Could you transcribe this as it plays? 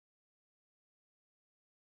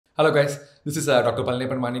Hello guys, this is Dr.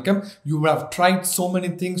 Palnepan Manikam. You have tried so many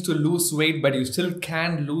things to lose weight, but you still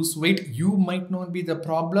can't lose weight. You might not be the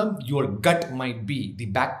problem. Your gut might be. The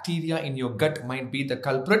bacteria in your gut might be the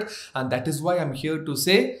culprit. And that is why I'm here to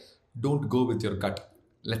say, don't go with your gut.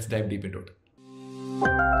 Let's dive deep into it.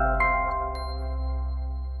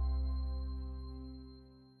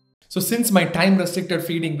 So since my time restricted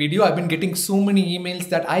feeding video, I've been getting so many emails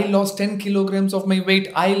that I lost 10 kilograms of my weight,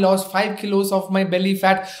 I lost 5 kilos of my belly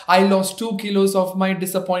fat, I lost 2 kilos of my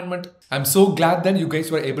disappointment. I'm so glad that you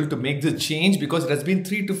guys were able to make the change because it has been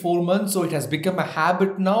 3 to 4 months, so it has become a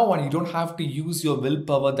habit now and you don't have to use your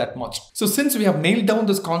willpower that much. So since we have nailed down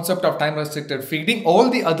this concept of time restricted feeding, all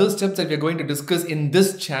the other steps that we're going to discuss in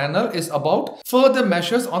this channel is about further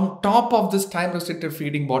measures on top of this time restricted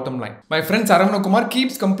feeding bottom line. My friend Saravana Kumar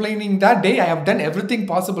keeps complaining that day I have done everything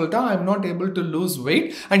possible, I'm not able to lose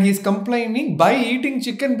weight, and he's complaining by eating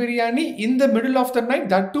chicken biryani in the middle of the night,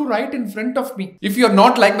 that too right in front of me. If you're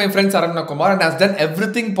not like my friend Saravana Kumar and has done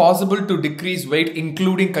everything possible to decrease weight,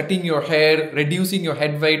 including cutting your hair, reducing your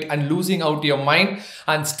head weight and losing out your mind,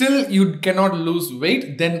 and still you cannot lose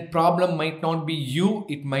weight, then problem might not be you,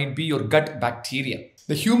 it might be your gut bacteria.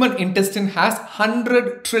 The human intestine has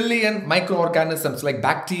 100 trillion microorganisms like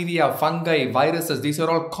bacteria, fungi, viruses. These are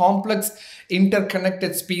all complex,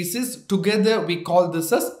 interconnected species. Together, we call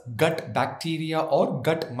this as gut bacteria or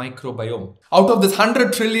gut microbiome. Out of this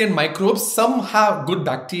 100 trillion microbes, some have good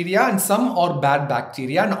bacteria and some are bad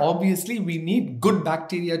bacteria. And obviously, we need good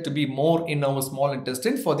bacteria to be more in our small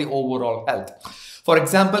intestine for the overall health. For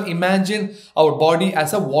example, imagine our body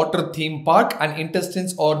as a water theme park and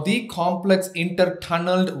intestines are the complex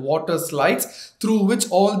intertunneled water slides through which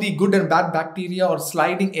all the good and bad bacteria are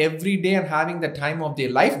sliding every day and having the time of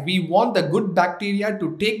their life. We want the good bacteria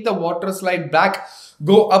to take the water slide back,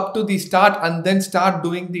 go up to the start and then start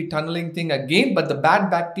doing the tunneling thing again, but the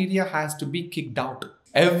bad bacteria has to be kicked out.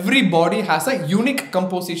 Every body has a unique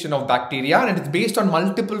composition of bacteria and it's based on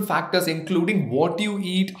multiple factors including what you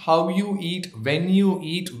eat, how you eat, when you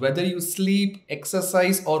eat, whether you sleep,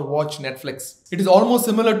 exercise or watch Netflix. It is almost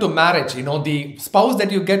similar to marriage. The spouse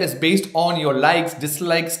that you get is based on your likes,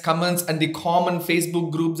 dislikes, comments and the common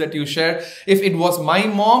Facebook groups that you share. If it was my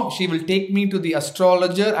mom, she will take me to the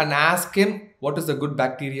astrologer and ask him, what is the good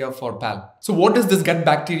bacteria for pal? So what does this gut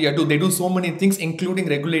bacteria do? They do so many things including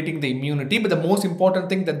regulating the immunity, but the most important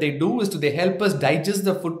thing that they do is they help us digest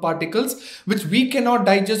the food particles which we cannot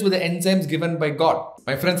digest with the enzymes given by God.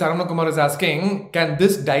 My friend Saravana Kumar is asking, can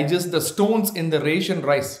this digest the stones in the ration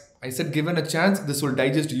rice? I said, given a chance, this will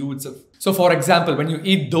digest you itself. So for example, when you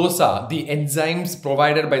eat dosa, the enzymes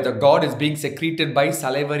provided by the God is being secreted by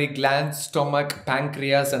salivary glands, stomach,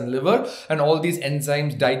 pancreas and liver. And all these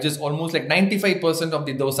enzymes digest almost like 95% of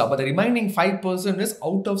the dosa. But the remaining 5% is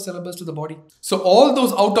out of syllabus to the body. So all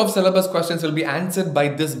those out of syllabus questions will be answered by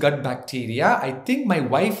this gut bacteria. I think my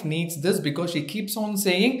wife needs this because she keeps on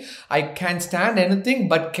saying, I can't stand anything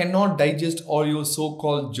but cannot digest all your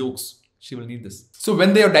so-called jokes. She will need this. So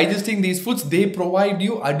when they are digesting these foods, they provide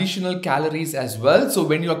you additional calories as well. So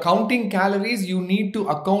when you are counting calories, you need to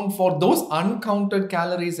account for those uncounted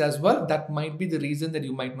calories as well. That might be the reason that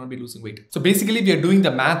you might not be losing weight. So basically, we are doing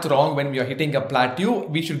the math wrong when we are hitting a plateau.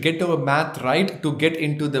 We should get our math right to get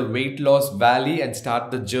into the weight loss valley and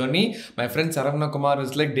start the journey. My friend Saravana Kumar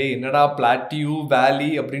is like, "Dey, innada plateau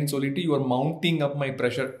valley appadinu solittu you are mounting up my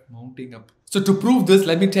pressure, mounting up." So to prove this,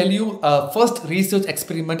 let me tell you, first research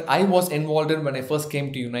experiment I was involved in when I first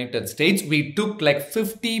came to United States. We took like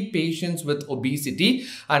 50 patients with obesity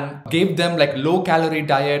and gave them like low calorie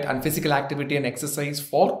diet and physical activity and exercise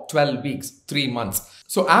for 12 weeks, 3 months.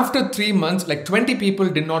 So after 3 months, like 20 people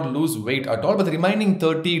did not lose weight at all, but the remaining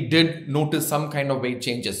 30 did notice some kind of weight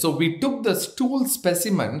changes. So we took the stool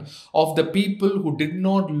specimen of the people who did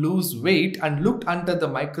not lose weight and looked under the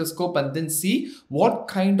microscope and then see what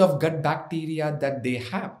kind of gut bacteria that they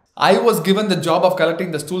have. I was given the job of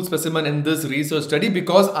collecting the stool specimen in this research study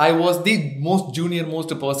because I was the most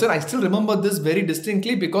person. I still remember this very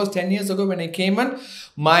distinctly because 10 years ago when I came in,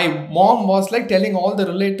 my mom was like telling all the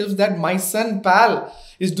relatives that my son Pal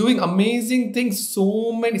is doing amazing things,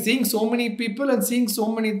 seeing so many people and seeing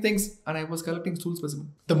so many things, and I was collecting stool specimen.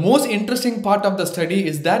 The most interesting part of the study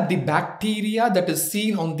is that the bacteria that is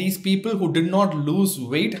seen on these people who did not lose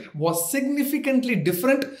weight was significantly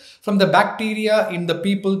different from the bacteria in the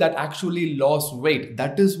people that actually lost weight.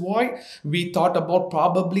 That is why we thought about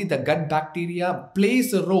probably the gut bacteria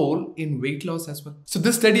plays a role in weight loss as well. So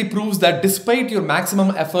this study proves that despite your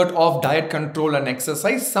maximum effort of diet control and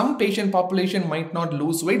exercise, some patient population might not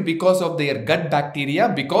lose weight because of their gut bacteria,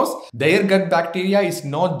 because their gut bacteria is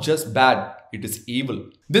not just bad. it is evil.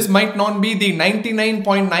 This might not be the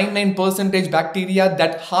 99.99% bacteria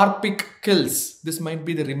that Harpic kills. This might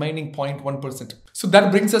be the remaining 0.1%. So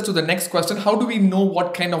that brings us to the next question. How do we know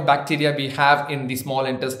what kind of bacteria we have in the small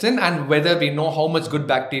intestine and whether we know how much good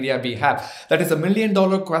bacteria we have? That is a $1 million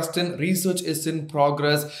question. Research is in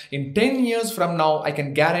progress. In 10 years from now, I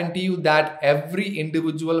can guarantee you that every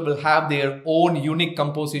individual will have their own unique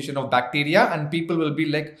composition of bacteria and people will be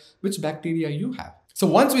like, which bacteria you have? So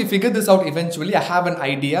once we figure this out eventually, I have an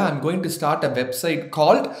idea. I'm going to start a website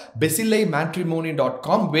called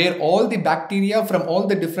bacillimatrimony.com where all the bacteria from all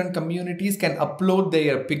the different communities can upload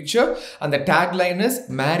their picture, and the tagline is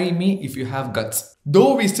marry me if you have guts.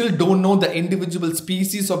 Though we still don't know the individual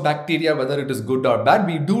species of bacteria, whether it is good or bad,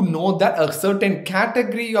 we do know that a certain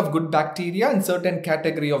category of good bacteria and certain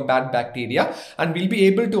category of bad bacteria, and we'll be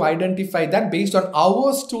able to identify that based on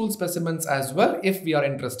our stool specimens as well if we are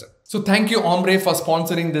interested. So thank you Ombre for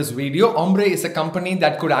sponsoring this video. Ombre is a company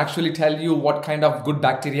that could actually tell you what kind of good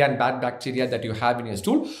bacteria and bad bacteria that you have in your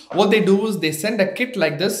stool. What they do is they send a kit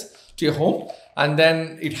like this to your home, and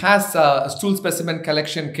then it has a stool specimen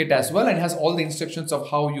collection kit as well, and it has all the instructions of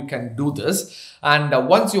how you can do this. And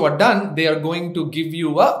once you are done, they are going to give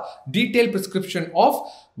you a detailed prescription of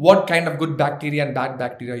what kind of good bacteria and bad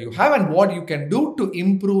bacteria you have and what you can do to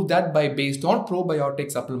improve that based on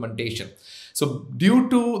probiotic supplementation. So due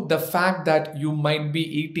to the fact that you might be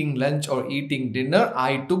eating lunch or eating dinner,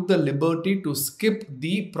 I took the liberty to skip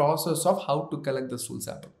the process of how to collect the stool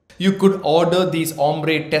sample. You could order these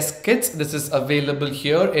Ombre test kits. This is available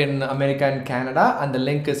here in America and Canada, and the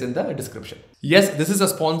link is in the description. Yes, this is a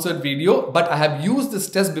sponsored video, but I have used this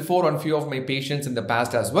test before on few of my patients in the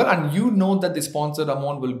past as well. And you know that the sponsored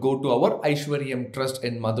amount will go to our Aishwaryam Trust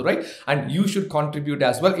in Madurai, and you should contribute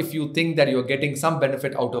as well if you think that you're getting some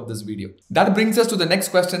benefit out of this video. That brings us to the next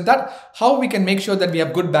question, that how we can make sure that we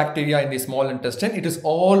have good bacteria in the small intestine. It is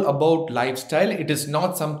all about lifestyle. It is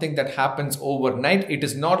not something that happens overnight. It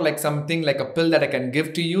is not like something like a pill that I can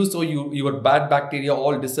give to you so your bad bacteria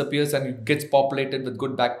all disappears and it gets populated with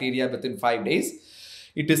good bacteria within 5 days.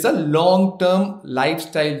 It is a long-term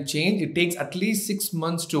lifestyle change. It takes at least 6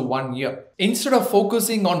 months to 1 year. Instead of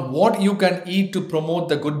focusing on what you can eat to promote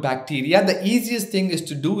the good bacteria, the easiest thing is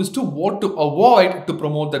to do is to what to avoid to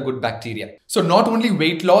promote the good bacteria. So not only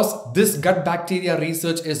weight loss, this gut bacteria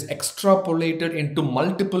research is extrapolated into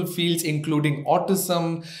multiple fields, including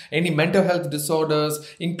autism, any mental health disorders,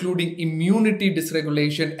 including immunity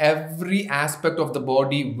dysregulation. Every aspect of the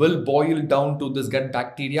body will boil down to this gut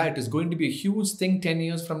bacteria. It is going to be a huge thing 10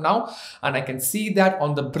 years from now, and I can see that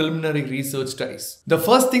on the preliminary research studies. The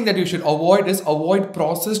first thing that you should avoid is avoid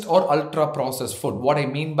processed or ultra processed food. What I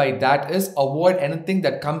mean by that is avoid anything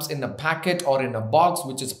that comes in a packet or in a box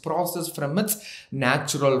which is processed from its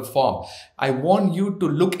natural form. I want you to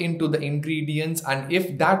look into the ingredients, and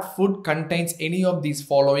if that food contains any of these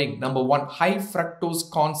following: number 1, high fructose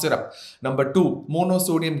corn syrup; number 2,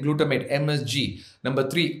 monosodium glutamate MSG; number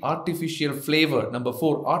 3, artificial flavor; number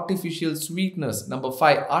 4, artificial sweetness; number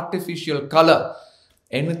 5, artificial color.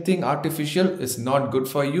 Anything artificial is not good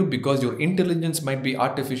for you because your intelligence might be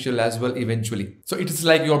artificial as well eventually. So it is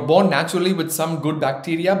like you're born naturally with some good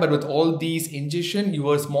bacteria, but with all these ingestion,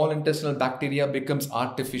 your small intestinal bacteria becomes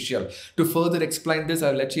artificial. To further explain this,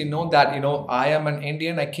 I'll let you know that, I am an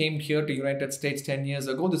Indian. I came here to United States 10 years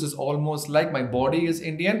ago. This is almost like my body is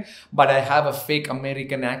Indian, but I have a fake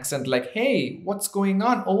American accent like, hey, what's going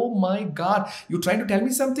on? Oh my God, you trying to tell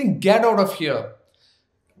me something? Get out of here.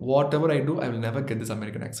 Whatever I do, I will never get this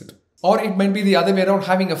American accent. Or it might be the other way around,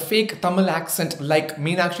 having a fake Tamil accent like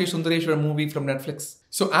Meenakshi Sundareshwar movie from Netflix.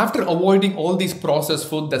 So after avoiding all these processed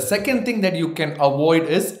food, the second thing that you can avoid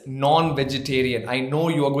is non-vegetarian. I know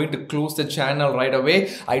you are going to close the channel right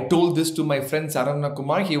away. I told this to my friend Saravana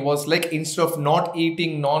Kumar. He was like, instead of not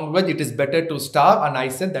eating non-veg, it is better to starve. And I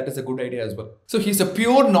said that is a good idea as well. So he's a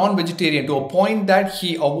pure non-vegetarian to a point that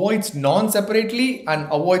he avoids non separately and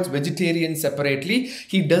avoids vegetarian separately.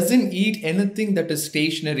 He doesn't eat anything that is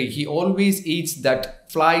stationary. He always eats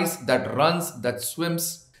that flies, that runs, that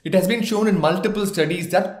swims. It has been shown in multiple studies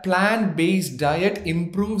that plant-based diet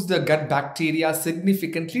improves the gut bacteria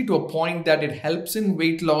significantly to a point that it helps in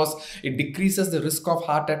weight loss, it decreases the risk of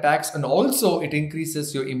heart attacks, and also it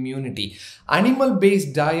increases your immunity.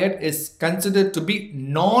 Animal-based diet is considered to be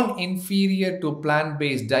non-inferior to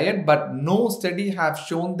plant-based diet, but no study have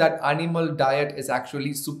shown that animal diet is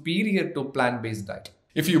actually superior to plant-based diet.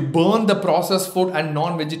 If you burn the processed food and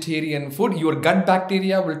non-vegetarian food, your gut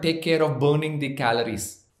bacteria will take care of burning the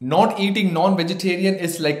calories. Not eating non-vegetarian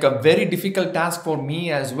is like a very difficult task for me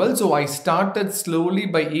as well. So I started slowly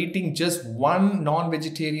by eating just one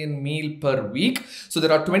non-vegetarian meal per week. So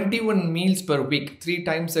there are 21 meals per week, 3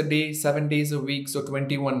 times a day, 7 days a week. So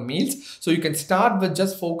 21 meals. So you can start with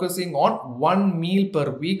just focusing on one meal per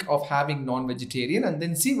week of having non-vegetarian and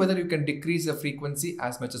then see whether you can decrease the frequency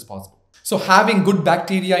as much as possible. So having good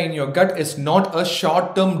bacteria in your gut is not a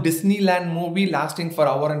short-term Disneyland movie lasting for an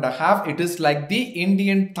hour and a half. It is like the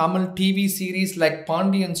Indian Tamil TV series like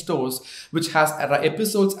Pandian Stores, which has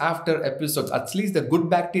episodes after episodes. At least the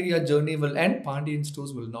good bacteria journey will end, Pandian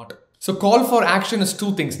Stores will not. So call for action is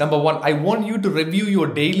 2 things. Number 1, I want you to review your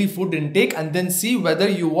daily food intake and then see whether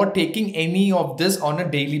you are taking any of this on a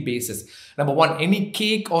daily basis. Number 1, any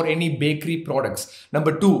cake or any bakery products.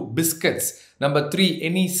 Number 2, biscuits. Number 3,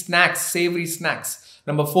 any snacks, savory snacks.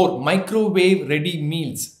 Number 4, microwave ready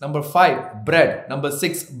meals. Number 5, bread. Number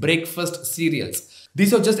 6, breakfast cereals.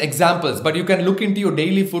 These are just examples, but you can look into your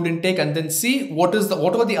daily food intake and then see what are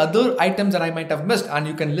the other items that I might have missed, and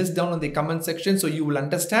you can list down in the comment section so you will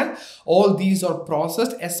understand all these are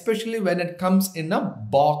processed, especially when it comes in a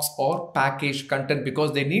box or packaged content,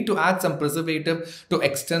 because they need to add some preservative to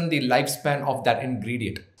extend the lifespan of that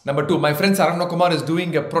ingredient. Number 2, my friend Saravana Kumar is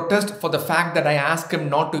doing a protest for the fact that I asked him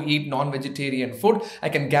not to eat non-vegetarian food. I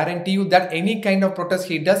can guarantee you that any kind of protest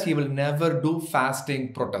he does, he will never do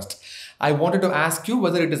fasting protest. I wanted to ask you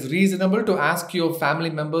whether it is reasonable to ask your family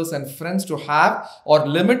members and friends to have or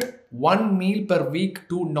limit one meal per week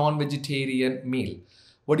to non-vegetarian meal.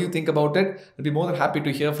 What do you think about it? I'd be more than happy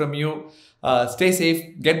to hear from you. Stay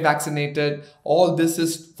safe, get vaccinated. All this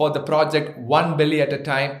is for the project One Belly at a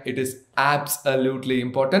Time. It is absolutely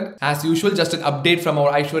important. As usual, just an update from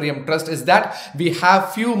our Aishwaryam Trust is that we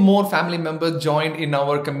have few more family members joined in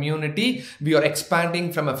our community. We are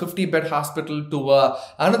expanding from a 50-bed hospital to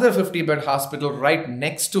another 50-bed hospital right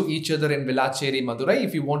next to each other in Vellacheri, Madurai.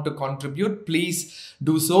 If you want to contribute, please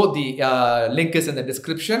do so. The link is in the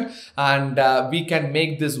description, and we can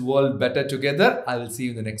make this world better together. I will see you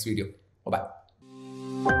in the next video. Bye-bye.